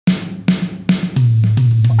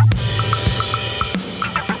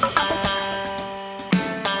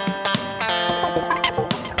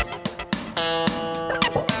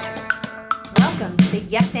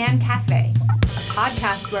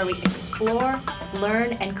podcast where we explore,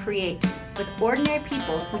 learn, and create with ordinary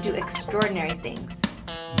people who do extraordinary things.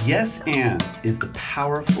 Yes and is the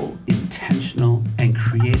powerful, intentional, and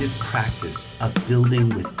creative practice of building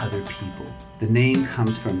with other people. The name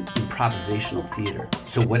comes from improvisational theater.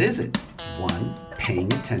 So what is it? 1,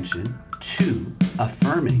 paying attention. 2,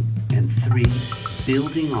 affirming. And 3,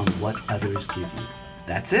 building on what others give you.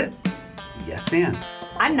 That's it. Yes and.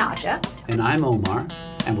 I'm Nadja. And I'm Omar.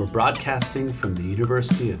 And we're broadcasting from the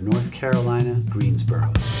University of North Carolina,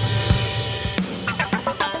 Greensboro.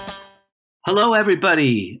 Hello,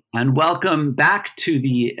 everybody, and welcome back to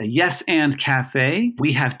the Yes and Cafe.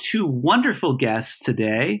 We have two wonderful guests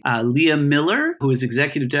today, Leah Miller, who is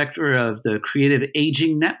Executive Director of the Creative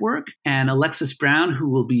Aging Network, and Alexis Brown, who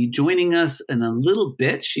will be joining us in a little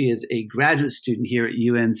bit. She is a graduate student here at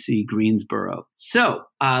UNC Greensboro. So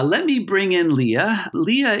let me bring in Leah.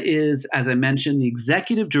 Leah is, as I mentioned, the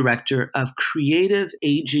Executive Director of Creative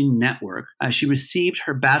Aging Network. She received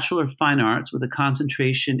her Bachelor of Fine Arts with a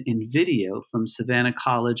concentration in video from Savannah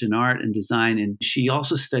College in Art and Design, and she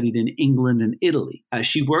also studied in England and Italy.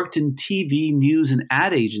 She worked in TV, news, and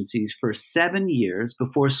ad agencies for 7 years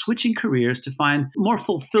before switching careers to find more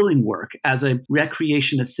fulfilling work as a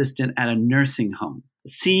recreation assistant at a nursing home.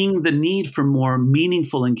 Seeing the need for more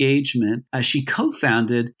meaningful engagement, she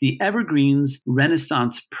co-founded the Evergreens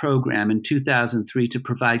Renaissance program in 2003 to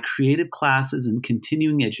provide creative classes and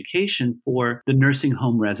continuing education for the nursing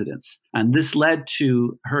home residents. And this led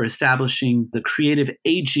to her establishing the Creative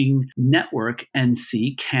Aging Network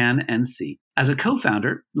NC, CAN NC. As a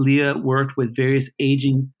co-founder, Leah worked with various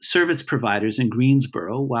aging service providers in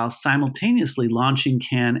Greensboro while simultaneously launching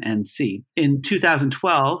CAN NC. In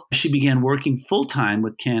 2012, she began working full-time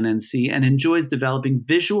with CAN NC and enjoys developing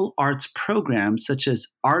visual arts programs such as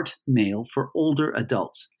Art Mail for older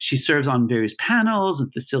adults. She serves on various panels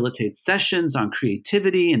and facilitates sessions on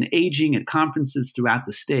creativity and aging at conferences throughout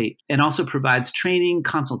the state, and also provides training,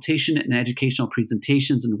 consultation, and educational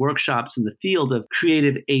presentations and workshops in the field of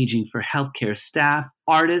creative aging for healthcare staff,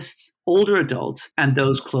 artists, older adults, and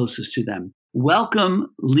those closest to them. Welcome,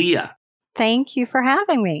 Leah. Thank you for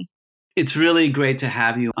having me. It's really great to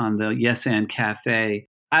have you on the Yes and Cafe.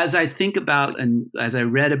 As I think about and as I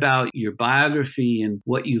read about your biography and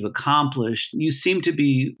what you've accomplished, you seem to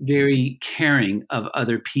be very caring of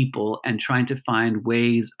other people and trying to find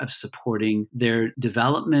ways of supporting their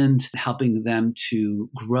development, helping them to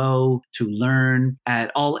grow, to learn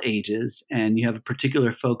at all ages. And you have a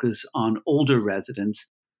particular focus on older residents.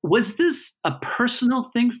 Was this a personal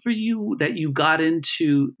thing for you that you got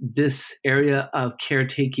into this area of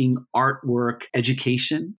caretaking, artwork,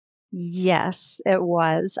 education? Yes, it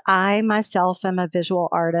was. I myself am a visual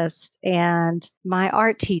artist, and my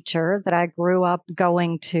art teacher that I grew up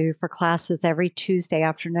going to for classes every Tuesday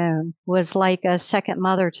afternoon was like a second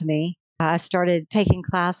mother to me. I started taking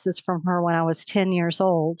classes from her when I was 10 years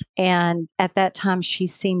old, and at that time she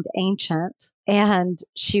seemed ancient. And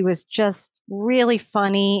she was just really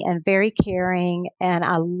funny and very caring, and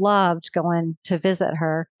I loved going to visit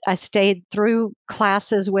her. I stayed through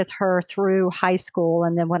classes with her through high school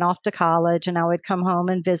and then went off to college, and I would come home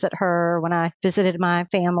and visit her when I visited my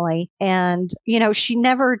family. And, she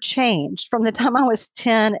never changed from the time I was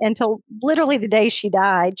 10 until literally the day she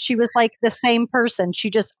died. She was like the same person.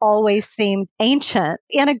 She just always seemed ancient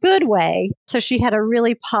in a good way. So she had a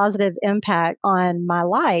really positive impact on my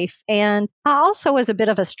life. And I also was a bit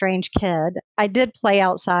of a strange kid. I did play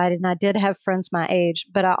outside and I did have friends my age,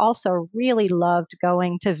 but I also really loved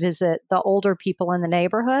going to visit the older people in the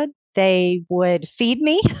neighborhood. They would feed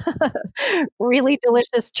me really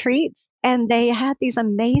delicious treats, and they had these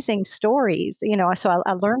amazing stories. So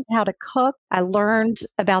I learned how to cook. I learned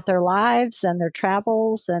about their lives and their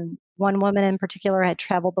travels, and one woman in particular had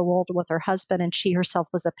traveled the world with her husband, and she herself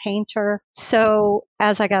was a painter. So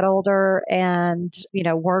as I got older and,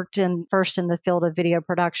 worked first in the field of video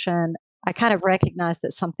production, I kind of recognized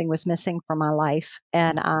that something was missing from my life.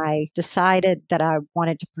 And I decided that I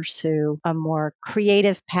wanted to pursue a more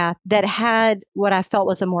creative path that had what I felt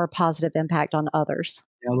was a more positive impact on others.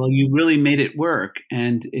 Yeah, well, you really made it work,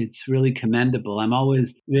 and it's really commendable. I'm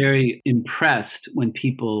always very impressed when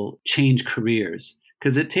people change careers,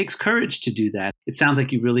 because it takes courage to do that. It sounds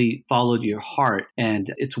like you really followed your heart,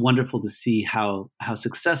 and it's wonderful to see how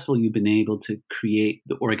successful you've been able to create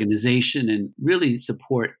the organization and really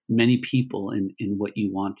support many people in what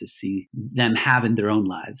you want to see them have in their own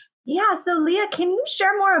lives. Yeah, so Leah, can you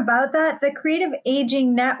share more about that? The Creative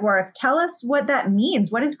Aging Network. Tell us what that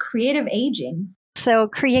means. What is creative aging? So,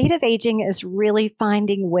 creative aging is really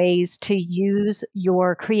finding ways to use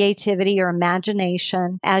your creativity or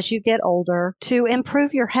imagination as you get older to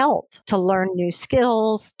improve your health, to learn new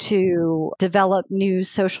skills, to develop new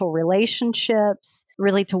social relationships,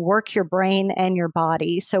 really to work your brain and your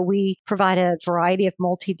body. So, we provide a variety of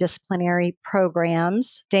multidisciplinary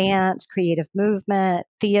programs: dance, creative movement,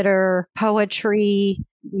 theater, poetry.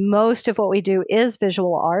 Most of what we do is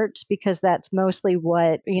visual arts because that's mostly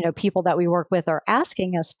what, people that we work with are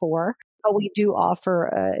asking us for. But we do offer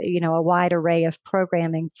a wide array of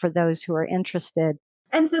programming for those who are interested.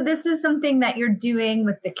 And so this is something that you're doing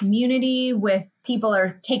with the community, with people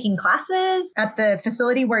are taking classes at the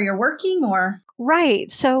facility where you're working, or? Right.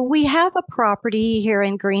 So we have a property here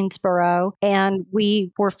in Greensboro, and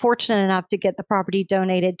we were fortunate enough to get the property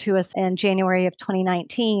donated to us in January of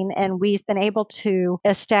 2019. And we've been able to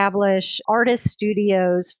establish artist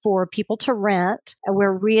studios for people to rent. And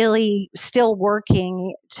we're really still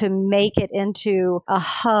working to make it into a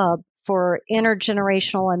hub for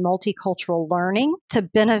intergenerational and multicultural learning to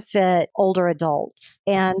benefit older adults.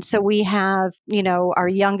 And so we have, our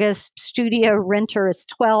youngest studio renter is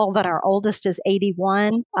 12 and our oldest is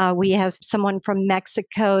 81. We have someone from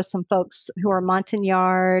Mexico, some folks who are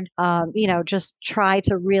Montagnard, just try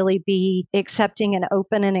to really be accepting and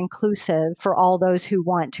open and inclusive for all those who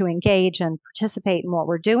want to engage and participate in what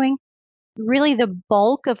we're doing. Really, the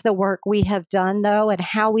bulk of the work we have done, though, and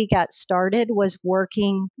how we got started was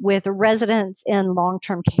working with residents in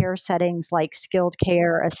long-term care settings like skilled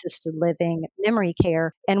care, assisted living, memory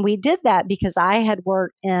care. And we did that because I had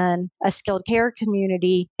worked in a skilled care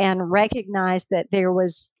community and recognized that there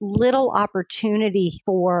was little opportunity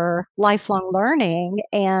for lifelong learning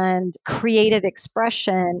and creative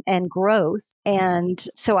expression and growth. And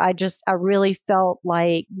so I really felt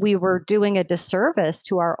like we were doing a disservice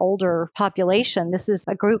to our older population. This is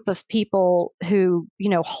a group of people who,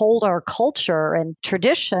 hold our culture and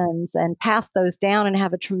traditions and pass those down and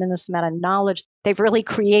have a tremendous amount of knowledge. They've really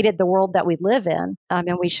created the world that we live in,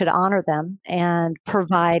 and we should honor them and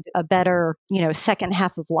provide a better, second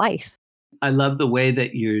half of life. I love the way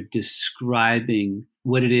that you're describing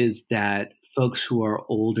what it is that folks who are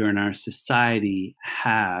older in our society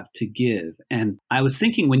have to give. And I was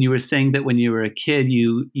thinking when you were saying that when you were a kid,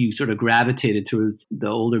 you sort of gravitated towards the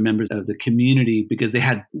older members of the community because they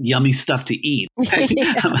had yummy stuff to eat. Right?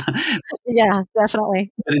 Yeah,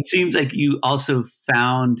 definitely. But it seems like you also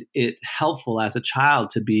found it helpful as a child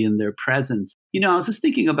to be in their presence. I was just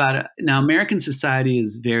thinking about it. Now, American society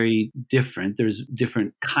is very different. There's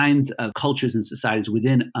different kinds of cultures and societies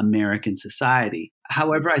within American society.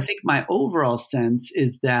 However, I think my overall sense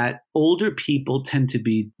is that older people tend to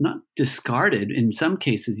be not discarded in some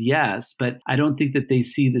cases, yes, but I don't think that they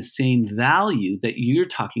see the same value that you're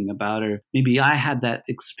talking about. Or maybe I had that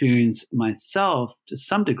experience myself to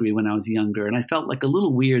some degree when I was younger. And I felt like a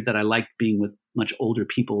little weird that I liked being with much older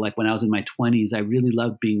people. Like when I was in my 20s, I really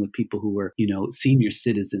loved being with people who were, senior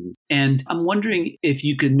citizens. And I'm wondering if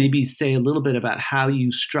you could maybe say a little bit about how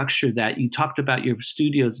you structure that. You talked about your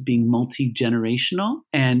studios being multi-generational.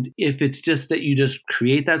 And if it's just that you just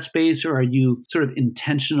create that space, or are you sort of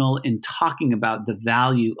intentional in talking about the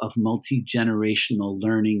value of multi-generational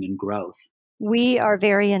learning and growth? We are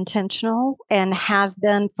very intentional and have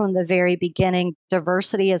been from the very beginning.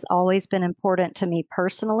 Diversity has always been important to me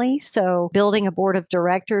personally. So building a board of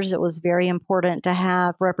directors, it was very important to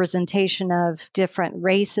have representation of different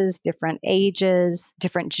races, different ages,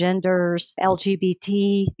 different genders,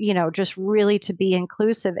 LGBT, just really to be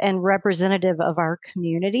inclusive and representative of our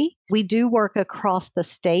community. We do work across the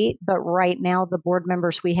state, but right now the board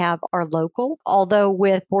members we have are local. Although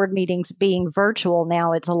with board meetings being virtual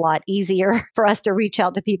now, it's a lot easier for us to reach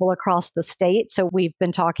out to people across the state. So we've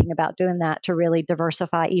been talking about doing that to really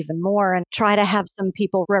diversify even more and try to have some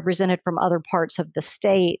people represented from other parts of the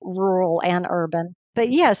state, rural and urban. But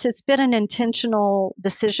yes, it's been an intentional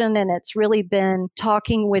decision, and it's really been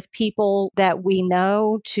talking with people that we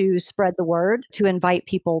know to spread the word, to invite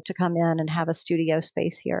people to come in and have a studio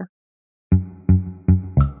space here.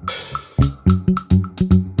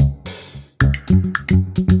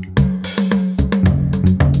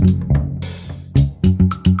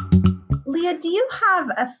 Leah, do you have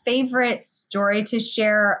a favorite story to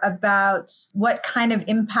share about what kind of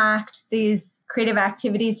impact these creative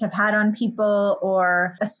activities have had on people,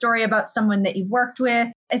 or a story about someone that you've worked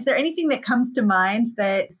with? Is there anything that comes to mind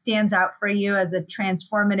that stands out for you as a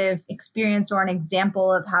transformative experience or an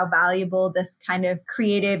example of how valuable this kind of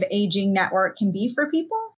creative aging network can be for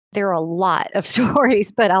people? There are a lot of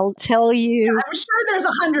stories, but I'll tell you. Yeah, I'm sure there's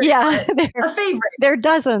 100. Yeah, a favorite. There are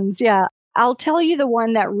dozens. Yeah. I'll tell you the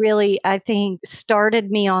one that really, I think,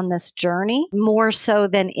 started me on this journey more so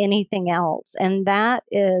than anything else. And that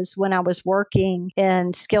is when I was working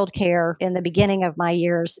in skilled care in the beginning of my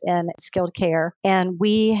years in skilled care. And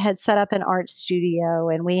we had set up an art studio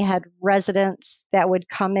and we had residents that would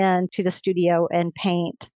come in to the studio and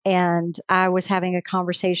paint. And I was having a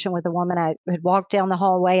conversation with a woman. I had walked down the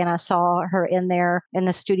hallway and I saw her in there in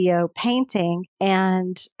the studio painting.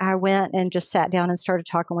 And I went and just sat down and started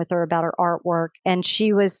talking with her about her artwork. And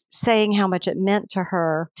she was saying how much it meant to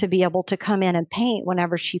her to be able to come in and paint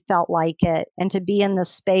whenever she felt like it and to be in the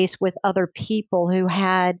space with other people who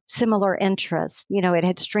had similar interests. You know, it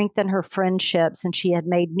had strengthened her friendships and she had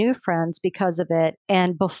made new friends because of it.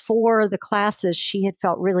 And before the classes, she had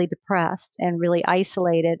felt really depressed and really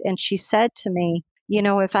isolated. And she said to me, you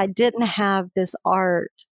know, if I didn't have this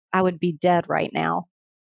art, I would be dead right now.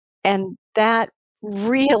 And that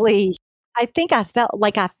really, I think I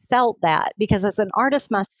felt that because as an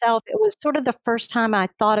artist myself, it was sort of the first time I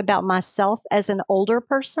thought about myself as an older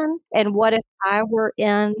person. And what if I were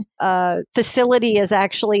in a facility is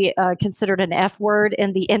actually considered an F word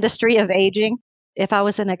in the industry of aging. If I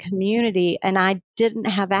was in a community and I didn't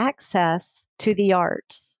have access to the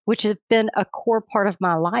arts, which has been a core part of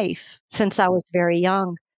my life since I was very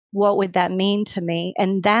young, what would that mean to me?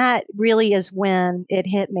 And that really is when it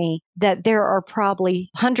hit me that there are probably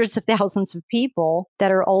hundreds of thousands of people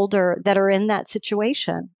that are older that are in that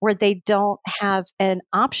situation where they don't have an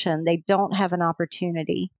option, they don't have an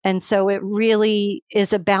opportunity. And so it really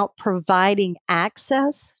is about providing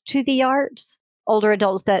access to the arts, older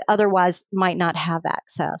adults that otherwise might not have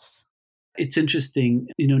access. It's interesting.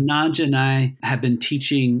 You know, Naja and I have been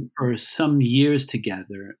teaching for some years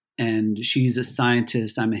together, and she's a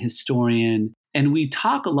scientist, I'm a historian. And we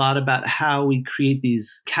talk a lot about how we create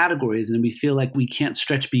these categories and we feel like we can't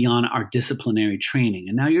stretch beyond our disciplinary training.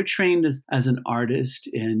 And now you're trained as an artist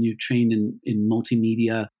and you're trained in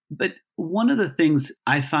multimedia. But one of the things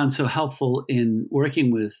I found so helpful in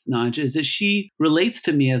working with Naja is that she relates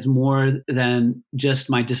to me as more than just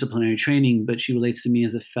my disciplinary training, but she relates to me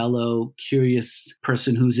as a fellow curious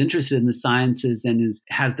person who's interested in the sciences and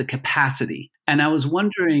has the capacity. And I was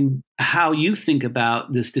wondering how you think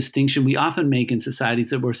about this distinction we often make in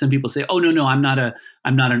societies where some people say, "Oh no, I'm not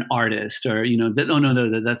an artist," or no,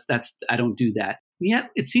 that's I don't do that.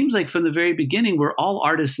 Yet it seems like from the very beginning, we're all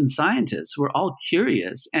artists and scientists. We're all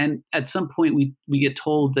curious. And at some point, we get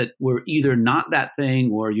told that we're either not that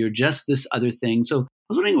thing or you're just this other thing. So I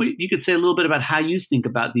was wondering if you could say a little bit about how you think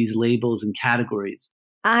about these labels and categories.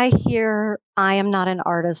 I hear I am not an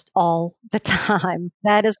artist all the time.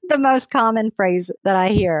 That is the most common phrase that I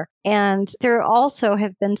hear. And there also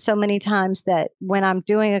have been so many times that when I'm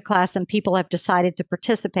doing a class and people have decided to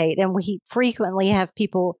participate, and we frequently have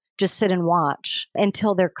people just sit and watch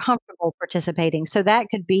until they're comfortable participating. So that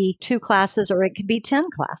could be 2 classes or it could be 10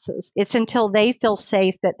 classes. It's until they feel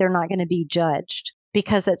safe that they're not going to be judged.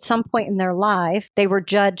 Because at some point in their life, they were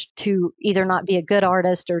judged to either not be a good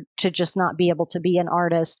artist or to just not be able to be an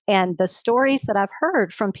artist. And the stories that I've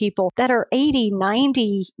heard from people that are 80,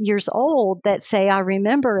 90 years old that say, I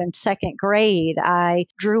remember in 2nd grade, I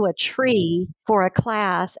drew a tree for a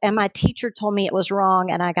class and my teacher told me it was wrong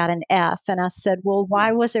and I got an F. And I said, well,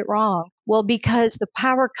 why was it wrong? Well, because the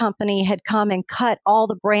power company had come and cut all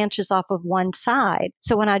the branches off of one side.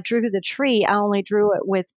 So when I drew the tree, I only drew it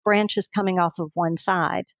with branches coming off of one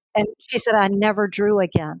side. And she said, I never drew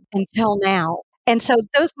again until now. And so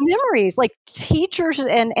those memories, like teachers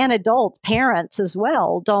and adults, parents as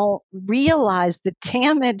well, don't realize the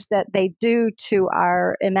damage that they do to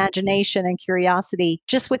our imagination and curiosity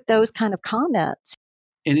just with those kind of comments.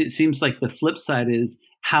 And it seems like the flip side is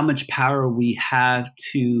how much power we have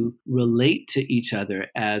to relate to each other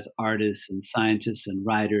as artists and scientists and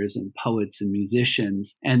writers and poets and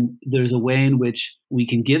musicians. And there's a way in which we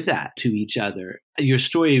can give that to each other. Your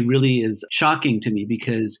story really is shocking to me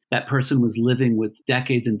because that person was living with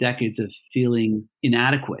decades and decades of feeling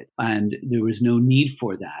inadequate, and there was no need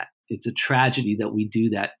for that. It's a tragedy that we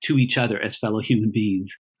do that to each other as fellow human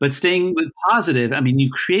beings. But staying with positive, I mean, you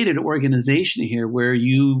created an organization here where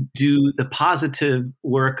you do the positive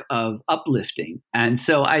work of uplifting. And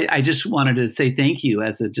so I just wanted to say thank you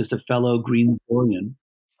as just a fellow Greensborian.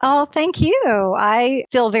 Oh, thank you. I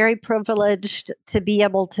feel very privileged to be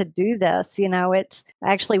able to do this. You know, I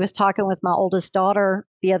actually was talking with my oldest daughter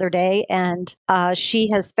the other day, and she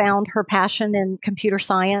has found her passion in computer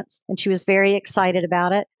science, and she was very excited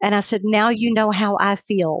about it. And I said, now you know how I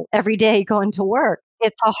feel every day going to work.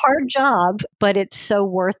 It's a hard job, but it's so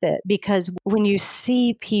worth it because when you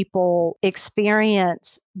see people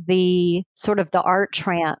experience the sort of the art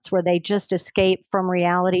trance where they just escape from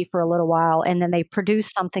reality for a little while and then they produce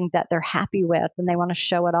something that they're happy with and they want to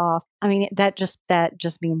show it off. I mean, that just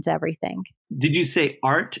means everything. Did you say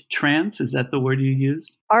art trance? Is that the word you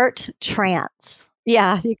used? Art trance.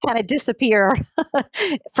 Yeah, you kind of disappear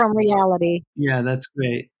from reality. Yeah, that's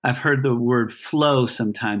great. I've heard the word flow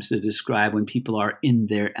sometimes to describe when people are in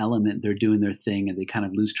their element, they're doing their thing and they kind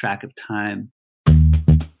of lose track of time.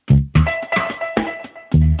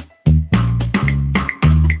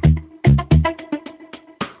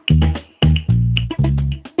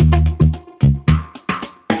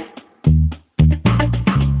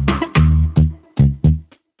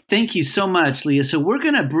 Thank you so much, Leah. So we're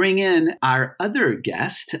going to bring in our other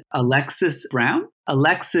guest, Alexis Brown.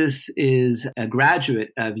 Alexis is a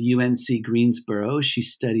graduate of UNC Greensboro. She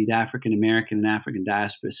studied African American and African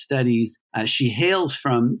diaspora studies. She hails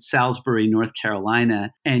from Salisbury, North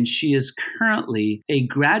Carolina, and she is currently a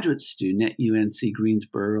graduate student at UNC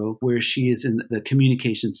Greensboro, where she is in the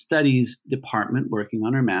Communication Studies department working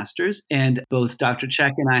on her master's. And both Dr.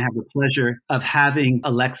 Check and I have the pleasure of having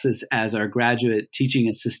Alexis as our graduate teaching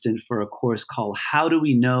assistant for a course called How Do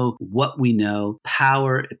We Know What We Know?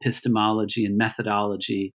 Power, Epistemology, and Methodology.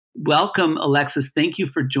 Welcome, Alexis. Thank you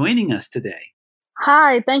for joining us today.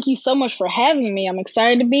 Hi, thank you so much for having me. I'm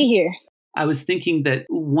excited to be here. I was thinking that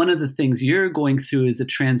one of the things you're going through is a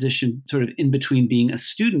transition sort of in between being a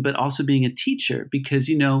student, but also being a teacher, because,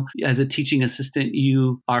 you know, as a teaching assistant,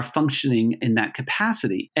 you are functioning in that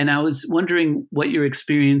capacity. And I was wondering what your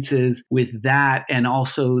experience is with that. And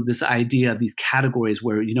also this idea of these categories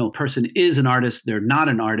where, you know, a person is an artist, they're not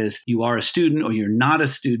an artist, you are a student or you're not a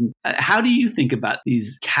student. How do you think about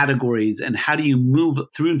these categories and how do you move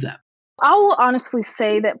through them? I will honestly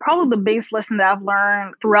say that probably the biggest lesson that I've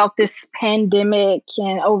learned throughout this pandemic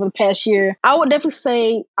and over the past year, I would definitely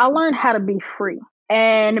say I learned how to be free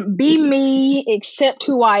and be me, accept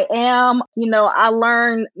who I am. You know, I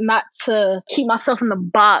learned not to keep myself in the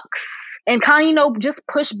box and kind of, you know, just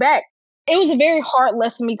push back. It was a very hard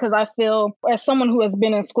lesson because I feel as someone who has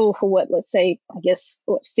been in school for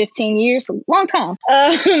 15 years, a long time,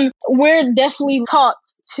 we're definitely taught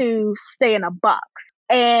to stay in a box.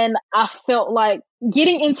 And I felt like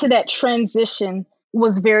getting into that transition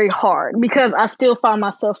was very hard because I still find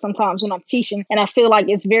myself sometimes when I'm teaching and I feel like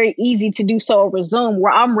it's very easy to do so over Zoom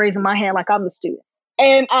where I'm raising my hand like I'm the student.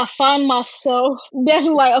 And I find myself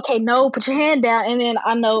definitely like, okay, no, put your hand down. And then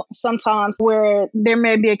I know sometimes where there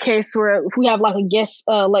may be a case where if we have like a guest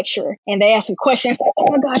lecturer and they ask a question, it's like, oh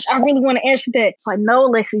my gosh, I really want to answer that. It's like, no,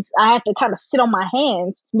 Alexis, I have to kind of sit on my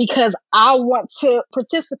hands because I want to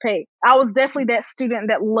participate. I was definitely that student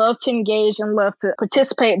that loved to engage and loved to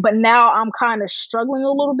participate, but now I'm kind of struggling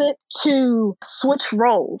a little bit to switch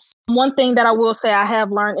roles. One thing that I will say I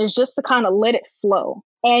have learned is just to kind of let it flow.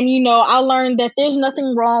 And, you know, I learned that there's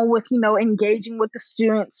nothing wrong with, you know, engaging with the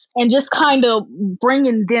students and just kind of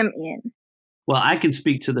bringing them in. Well, I can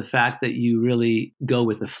speak to the fact that you really go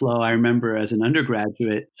with the flow. I remember as an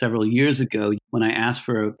undergraduate several years ago, when I asked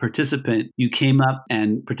for a participant, you came up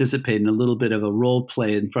and participated in a little bit of a role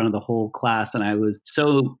play in front of the whole class. And I was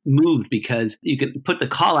so moved because you could put the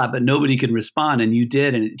call out, but nobody could respond. And you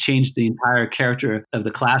did. And it changed the entire character of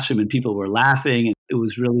the classroom and people were laughing. And it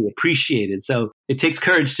was really appreciated. So it takes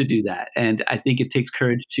courage to do that. And I think it takes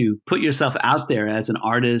courage to put yourself out there as an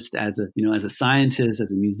artist, as a scientist,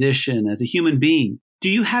 as a musician, as a human being. Do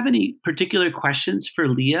you have any particular questions for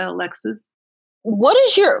Leah, Alexis? What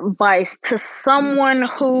is your advice to someone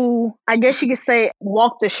who, I guess you could say,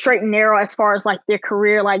 walked the straight and narrow as far as like their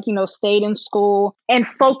career, like, you know, stayed in school and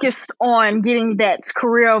focused on getting that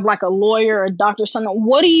career of like a lawyer or a doctor or something?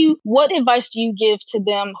 What advice do you give to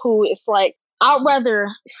them who is like, I'd rather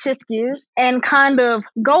shift gears and kind of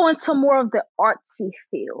go into more of the artsy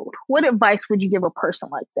field? What advice would you give a person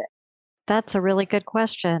like that? That's a really good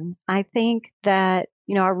question. I think that,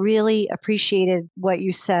 you know, I really appreciated what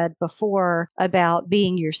you said before about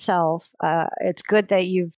being yourself. It's good that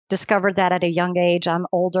you've discovered that at a young age. I'm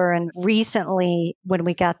older and recently, when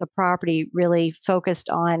we got the property, really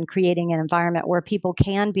focused on creating an environment where people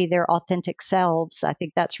can be their authentic selves. I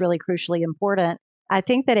think that's really crucially important. I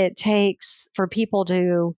think that it takes for people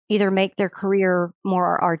to either make their career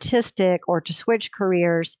more artistic or to switch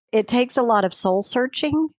careers, it takes a lot of soul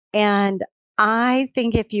searching. And I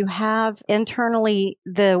think if you have internally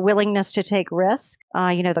the willingness to take risk,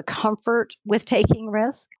 the comfort with taking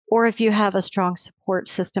risk, or if you have a strong support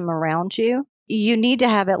system around you, you need to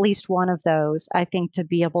have at least one of those, I think, to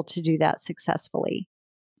be able to do that successfully.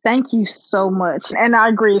 Thank you so much. And I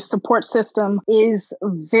agree, support system is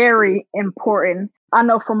very important. I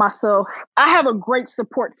know for myself, I have a great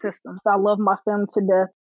support system. I love my family to death.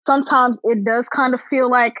 Sometimes it does kind of feel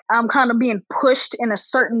like I'm kind of being pushed in a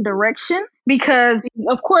certain direction because,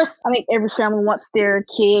 of course, I think every family wants their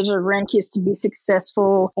kids or grandkids to be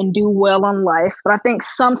successful and do well in life. But I think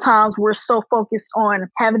sometimes we're so focused on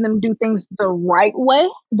having them do things the right way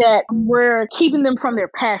that we're keeping them from their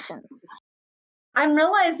passions. I'm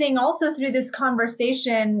realizing also through this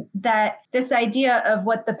conversation that this idea of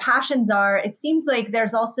what the passions are, it seems like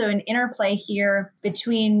there's also an interplay here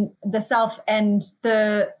between the self and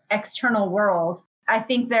the external world. I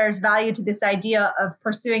think there's value to this idea of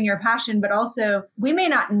pursuing your passion, but also we may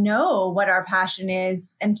not know what our passion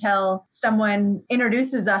is until someone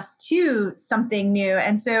introduces us to something new.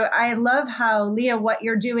 And so I love how, Leah, what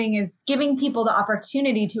you're doing is giving people the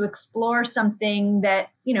opportunity to explore something that,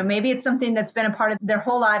 you know, maybe it's something that's been a part of their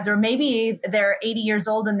whole lives, or maybe they're 80 years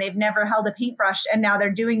old and they've never held a paintbrush and now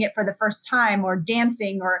they're doing it for the first time, or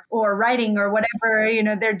dancing or writing or whatever, you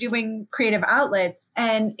know, they're doing creative outlets.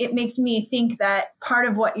 And it makes me think that part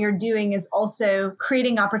of what you're doing is also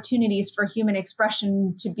creating opportunities for human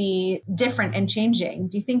expression to be different and changing.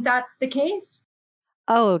 Do you think that's the case?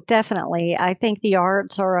 Oh, definitely. I think the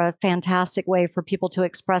arts are a fantastic way for people to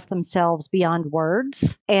express themselves beyond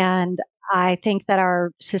words. And I think that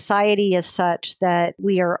our society is such that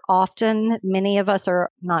we are often, many of us are,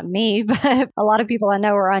 not me, but a lot of people I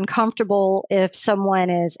know are uncomfortable if someone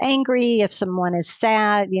is angry, if someone is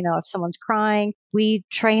sad, you know, if someone's crying. We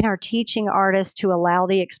train our teaching artists to allow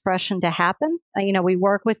the expression to happen. We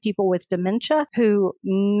work with people with dementia who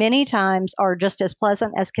many times are just as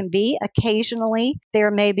pleasant as can be. Occasionally,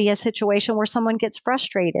 there may be a situation where someone gets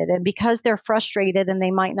frustrated. And because they're frustrated and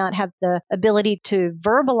they might not have the ability to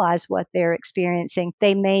verbalize what they're experiencing,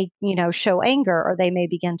 they may, show anger, or they may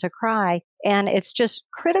begin to cry. And it's just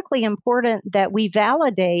critically important that we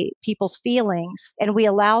validate people's feelings and we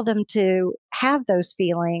allow them to have those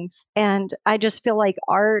feelings. And I just feel like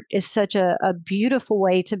art is such a beautiful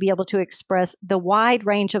way to be able to express the wide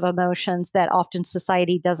range of emotions that often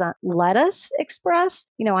society doesn't let us express.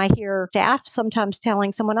 I hear staff sometimes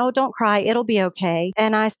telling someone, "Oh, don't cry, it'll be okay."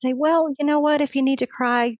 And I say, well, you know what? If you need to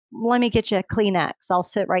cry, let me get you a Kleenex. I'll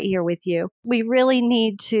sit right here with you. We really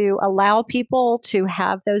need to allow people to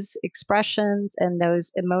have those expressions and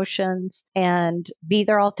those emotions and be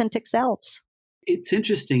their authentic selves. It's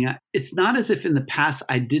interesting. It's not as if in the past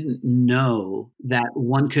I didn't know that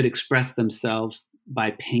one could express themselves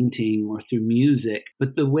by painting or through music,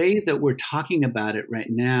 but the way that we're talking about it right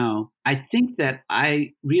now, I think that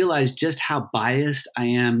I realize just how biased I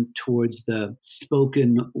am towards the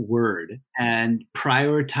spoken word and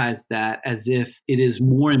prioritize that as if it is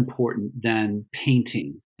more important than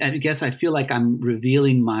painting. I guess I feel like I'm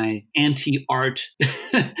revealing my anti-art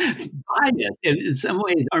bias in some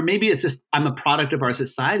ways. Or maybe it's just I'm a product of our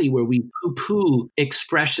society where we poo-poo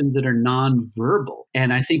expressions that are nonverbal.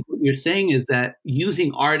 And I think what you're saying is that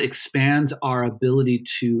using art expands our ability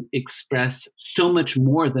to express so much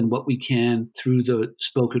more than what we can through the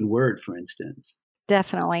spoken word, for instance.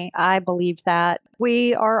 Definitely. I believe that.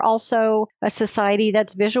 We are also a society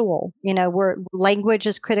that's visual. Where language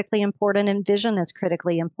is critically important and vision is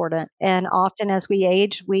critically important. And often as we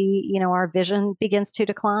age, our vision begins to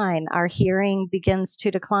decline. Our hearing begins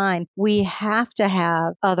to decline. We have to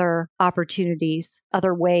have other opportunities,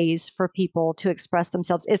 other ways for people to express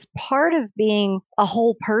themselves. It's part of being a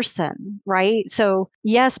whole person, right? So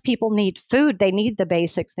yes, people need food. They need the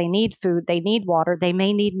basics. They need food. They need water. They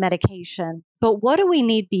may need medication. But what do we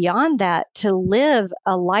need beyond that to live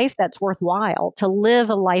a life that's worthwhile, to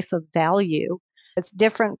live a life of value? It's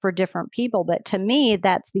different for different people, but to me,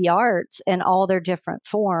 that's the arts in all their different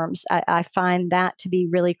forms. I find that to be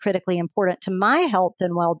really critically important to my health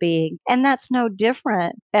and well-being. And that's no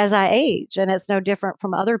different as I age, and it's no different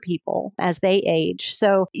from other people as they age.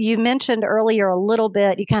 So you mentioned earlier a little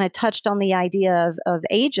bit, you kind of touched on the idea of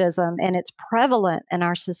ageism, and it's prevalent in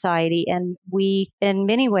our society. And we, in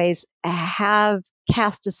many ways, have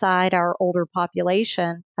cast aside our older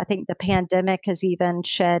population. I think the pandemic has even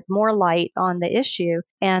shed more light on the issue.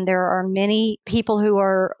 And there are many people who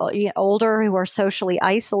are older, who are socially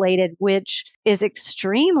isolated, which is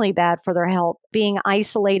extremely bad for their health. Being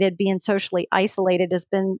isolated, being socially isolated has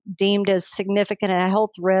been deemed as significant a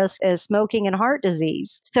health risk as smoking and heart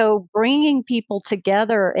disease. So bringing people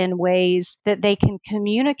together in ways that they can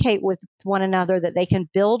communicate with one another, that they can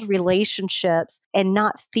build relationships and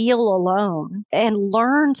not feel alone and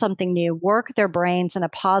learn something new, work their brains in a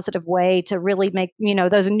positive positive way to really make,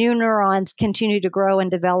 those new neurons continue to grow and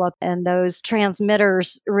develop and those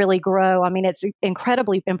transmitters really grow. I mean, it's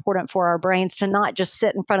incredibly important for our brains to not just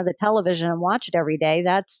sit in front of the television and watch it every day.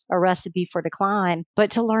 That's a recipe for decline, but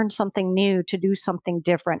to learn something new, to do something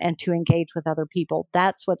different, and to engage with other people.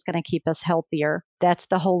 That's what's going to keep us healthier. That's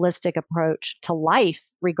the holistic approach to life,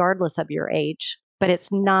 regardless of your age. But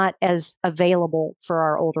it's not as available for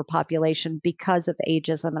our older population because of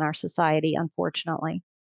ageism in our society, unfortunately.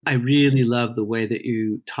 I really love the way that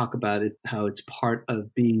you talk about it, how it's part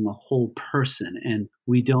of being a whole person. And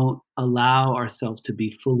we don't allow ourselves to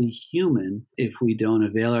be fully human if we don't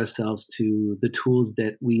avail ourselves to the tools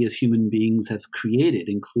that we as human beings have created,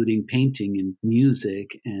 including painting and music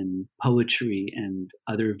and poetry and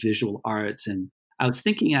other visual arts. And I was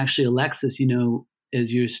thinking, actually, Alexis,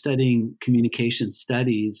 as you're studying communication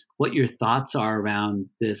studies, what your thoughts are around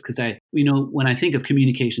this. Because when I think of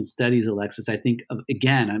communication studies, Alexis, I think of,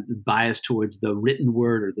 again, I'm biased towards the written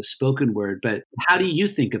word or the spoken word, but how do you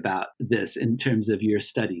think about this in terms of your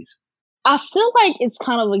studies? I feel like it's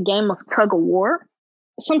kind of a game of tug of war.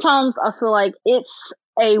 Sometimes I feel like it's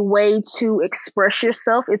a way to express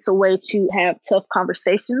yourself. It's a way to have tough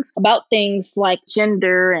conversations about things like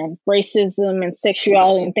gender and racism and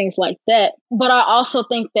sexuality and things like that. But I also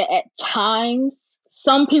think that at times,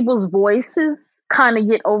 some people's voices kind of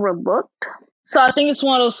get overlooked. So I think it's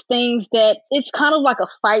one of those things that it's kind of like a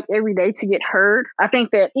fight every day to get heard. I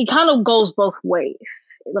think that it kind of goes both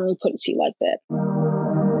ways. Let me put it to you like that.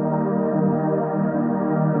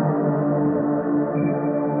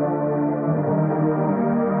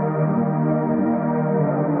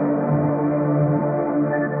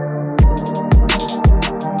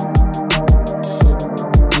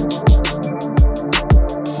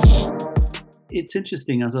 It's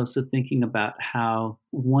interesting. I was also thinking about how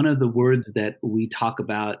one of the words that we talk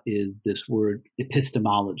about is this word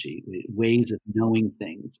epistemology, ways of knowing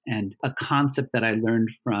things, and a concept that I learned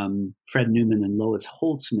from Fred Newman and Lois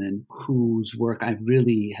Holtzman, whose work I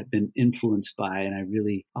really have been influenced by, and I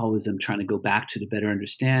really always am trying to go back to better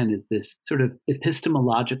understand, is this sort of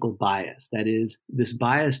epistemological bias. That is, this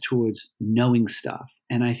bias towards knowing stuff.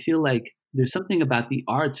 And I feel like there's something about the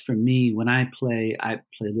arts for me when I play a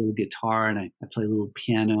little guitar and I play a little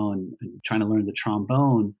piano and trying to learn the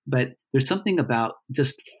trombone. But there's something about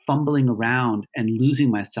just fumbling around and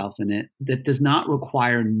losing myself in it that does not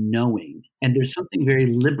require knowing. And there's something very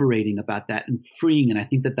liberating about that and freeing. And I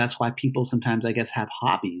think that that's why people sometimes, I guess, have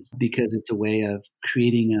hobbies, because it's a way of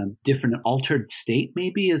creating a different altered state,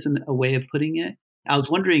 maybe is a way of putting it. I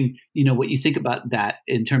was wondering, what you think about that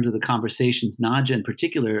in terms of the conversations, Nadja in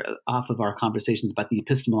particular, off of our conversations about the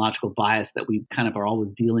epistemological bias that we kind of are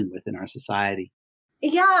always dealing with in our society.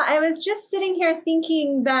 Yeah, I was just sitting here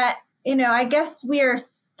thinking that, I guess we are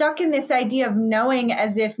stuck in this idea of knowing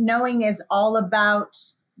as if knowing is all about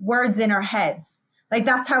words in our heads. Like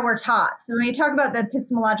that's how we're taught. So when we talk about the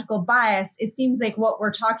epistemological bias, it seems like what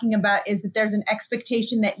we're talking about is that there's an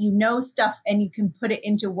expectation that you know stuff and you can put it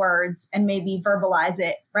into words and maybe verbalize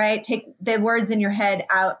it, right? Take the words in your head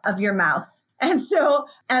out of your mouth. And so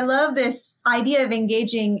I love this idea of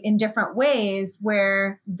engaging in different ways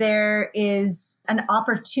where there is an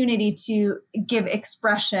opportunity to give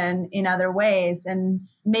expression in other ways. And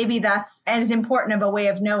maybe that's as important of a way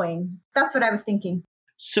of knowing. That's what I was thinking.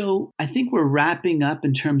 So I think we're wrapping up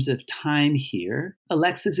in terms of time here.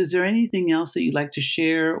 Alexis, is there anything else that you'd like to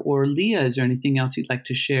share? Or Leah, is there anything else you'd like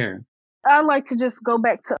to share? I'd like to just go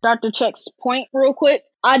back to Dr. Check's point real quick.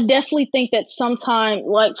 I definitely think that sometimes,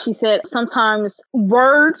 like she said, sometimes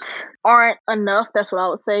words aren't enough. That's what I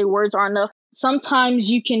would say. Words aren't enough. Sometimes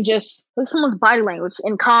you can just look at someone's body language.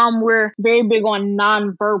 In Calm, we're very big on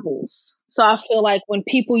nonverbals. So I feel like when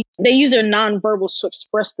people, they use their nonverbals to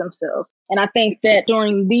express themselves. And I think that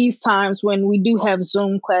during these times when we do have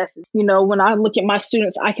Zoom classes, when I look at my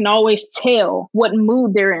students, I can always tell what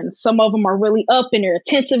mood they're in. Some of them are really up and they're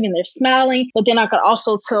attentive and they're smiling. But then I could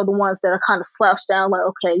also tell the ones that are kind of slouched down, like,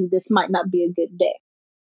 okay, this might not be a good day.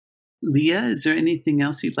 Leah, is there anything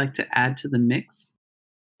else you'd like to add to the mix?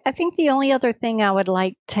 I think the only other thing I would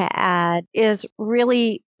like to add is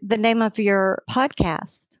really the name of your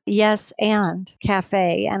podcast, Yes and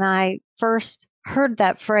Cafe. And I first heard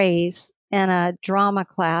that phrase in a drama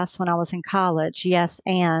class when I was in college, yes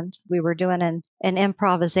and. We were doing an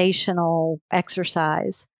improvisational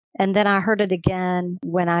exercise. And then I heard it again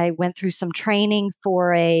when I went through some training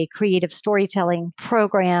for a creative storytelling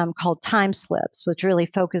program called Time Slips, which really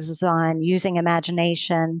focuses on using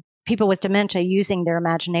imagination, people with dementia using their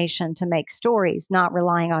imagination to make stories, not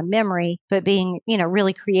relying on memory, but being,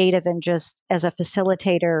 really creative and just as a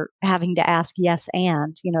facilitator, having to ask yes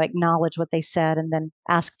and, acknowledge what they said and then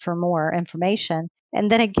ask for more information. And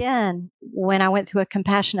then again, when I went through a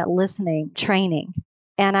compassionate listening training,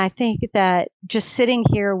 and I think that just sitting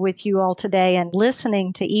here with you all today and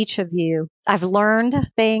listening to each of you, I've learned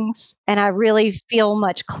things and I really feel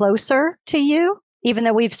much closer to you, even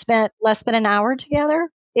though we've spent less than an hour together.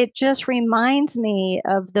 It just reminds me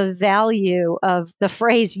of the value of the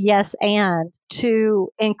phrase yes and to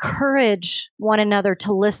encourage one another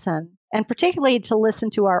to listen, and particularly to listen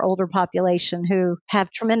to our older population who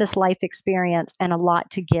have tremendous life experience and a lot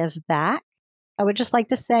to give back. I would just like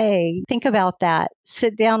to say, think about that.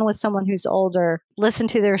 Sit down with someone who's older, listen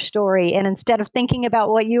to their story, and instead of thinking about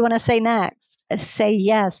what you want to say next, say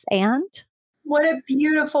yes and. What a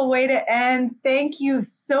beautiful way to end. Thank you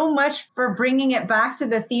so much for bringing it back to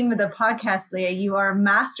the theme of the podcast, Leah. You are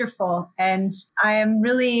masterful, and I am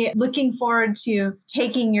really looking forward to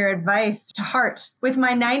taking your advice to heart with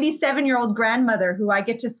my 97-year-old grandmother, who I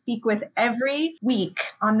get to speak with every week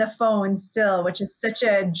on the phone still, which is such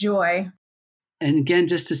a joy. And again,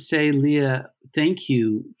 just to say, Leah, thank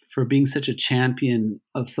you for being such a champion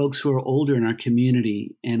of folks who are older in our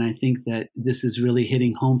community. And I think that this is really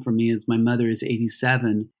hitting home for me as my mother is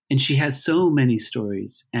 87 and she has so many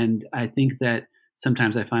stories. And I think that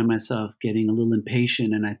sometimes I find myself getting a little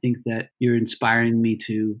impatient. And I think that you're inspiring me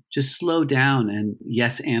to just slow down and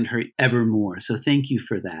yes and her ever more. So thank you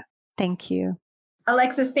for that. Thank you.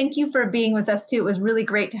 Alexis, thank you for being with us too. It was really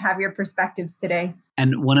great to have your perspectives today.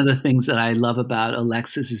 And one of the things that I love about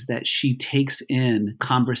Alexis is that she takes in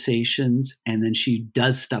conversations and then she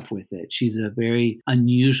does stuff with it. She's a very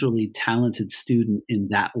unusually talented student in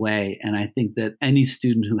that way. And I think that any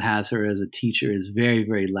student who has her as a teacher is very,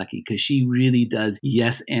 very lucky because she really does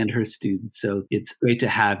yes and her students. So it's great to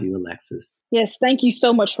have you, Alexis. Yes, thank you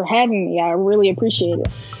so much for having me. I really appreciate it.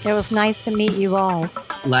 It was nice to meet you all.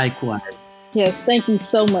 Likewise. Yes, thank you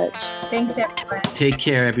so much. Thanks, everyone. Take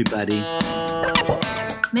care, everybody.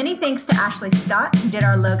 Many thanks to Ashley Scott, who did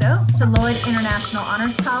our logo, to Lloyd International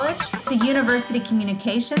Honors College, to University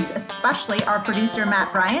Communications, especially our producer,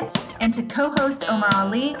 Matt Bryant, and to co-host Omar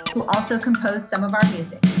Ali, who also composed some of our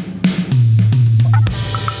music.